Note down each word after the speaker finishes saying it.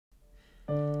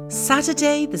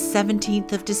Saturday, the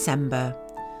 17th of December.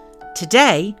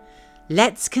 Today,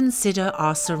 let's consider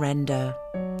our surrender.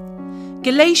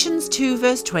 Galatians 2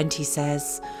 verse 20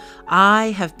 says,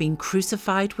 "I have been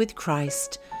crucified with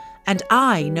Christ, and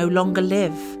I no longer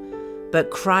live,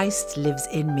 but Christ lives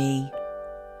in me."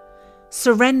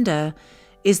 Surrender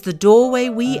is the doorway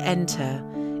we enter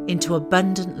into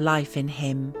abundant life in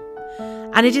Him,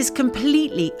 and it is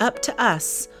completely up to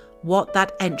us what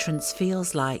that entrance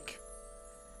feels like.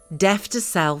 Death to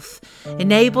self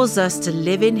enables us to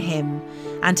live in Him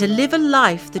and to live a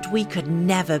life that we could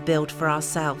never build for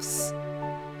ourselves.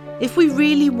 If we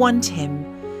really want Him,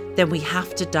 then we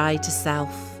have to die to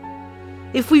self.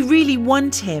 If we really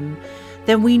want Him,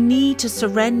 then we need to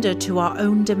surrender to our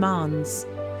own demands.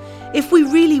 If we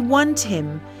really want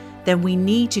Him, then we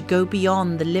need to go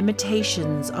beyond the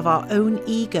limitations of our own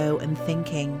ego and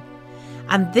thinking.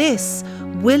 And this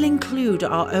will include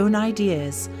our own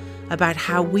ideas about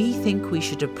how we think we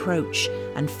should approach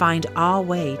and find our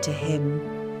way to Him.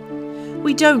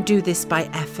 We don't do this by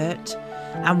effort,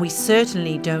 and we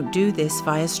certainly don't do this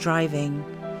via striving.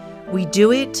 We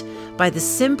do it by the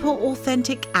simple,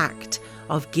 authentic act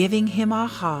of giving Him our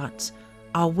heart,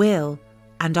 our will,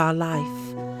 and our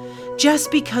life. Just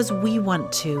because we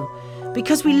want to,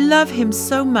 because we love Him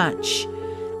so much,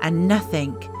 and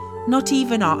nothing, not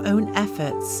even our own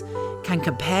efforts, can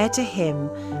compare to Him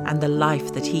and the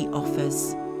life that He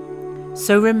offers.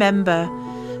 So remember,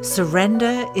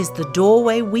 surrender is the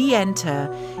doorway we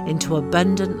enter into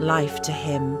abundant life to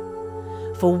Him.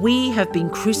 For we have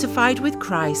been crucified with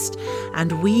Christ,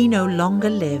 and we no longer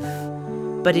live,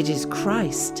 but it is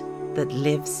Christ that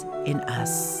lives in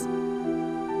us.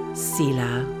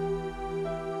 Selah.